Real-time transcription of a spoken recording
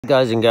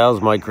Guys and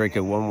gals, Mike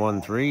Cricket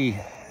 113,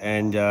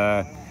 and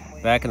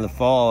back in the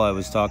fall I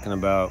was talking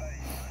about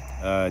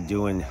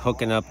doing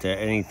hooking up to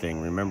anything.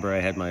 Remember,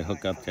 I had my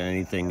hook up to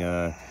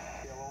anything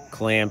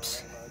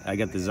clamps. I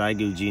got the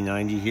Zygo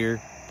G90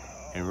 here,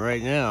 and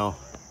right now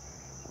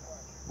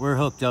we're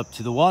hooked up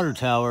to the water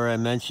tower I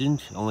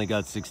mentioned. Only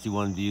got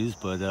 61 views,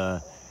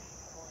 but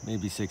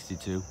maybe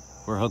 62.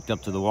 We're hooked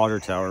up to the water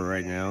tower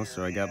right now,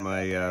 so I got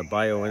my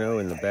Bio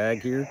in the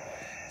bag here,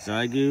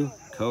 Zygo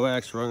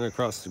coax running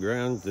across the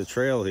ground, the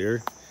trail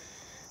here,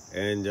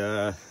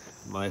 and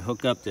my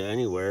hook up to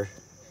anywhere.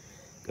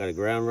 Got a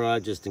ground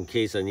rod just in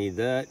case I need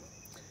that,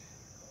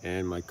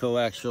 and my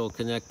coaxial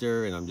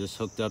connector, and I'm just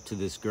hooked up to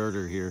this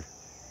girder here,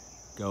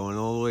 going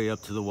all the way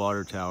up to the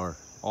water tower.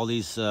 All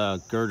these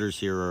girders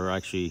here are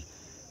actually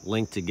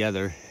linked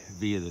together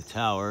via the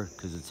tower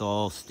because it's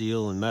all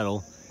steel and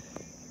metal.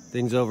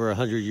 Thing's over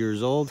 100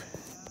 years old.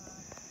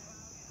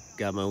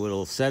 Got my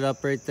little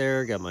setup right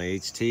there, got my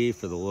HT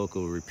for the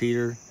local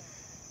repeater,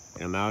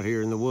 and I'm out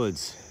here in the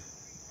woods.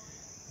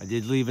 I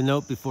did leave a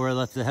note before I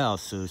left the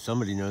house, so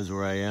somebody knows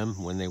where I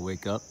am when they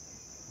wake up.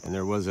 And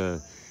there was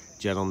a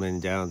gentleman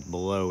down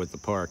below at the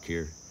park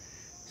here,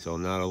 so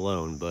I'm not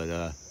alone,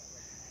 but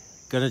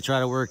gonna try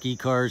to work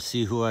e-cars,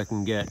 see who I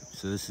can get.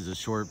 So this is a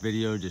short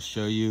video to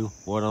show you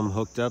what I'm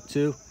hooked up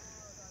to,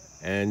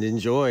 and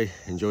enjoy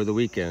the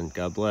weekend.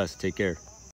 God bless, take care.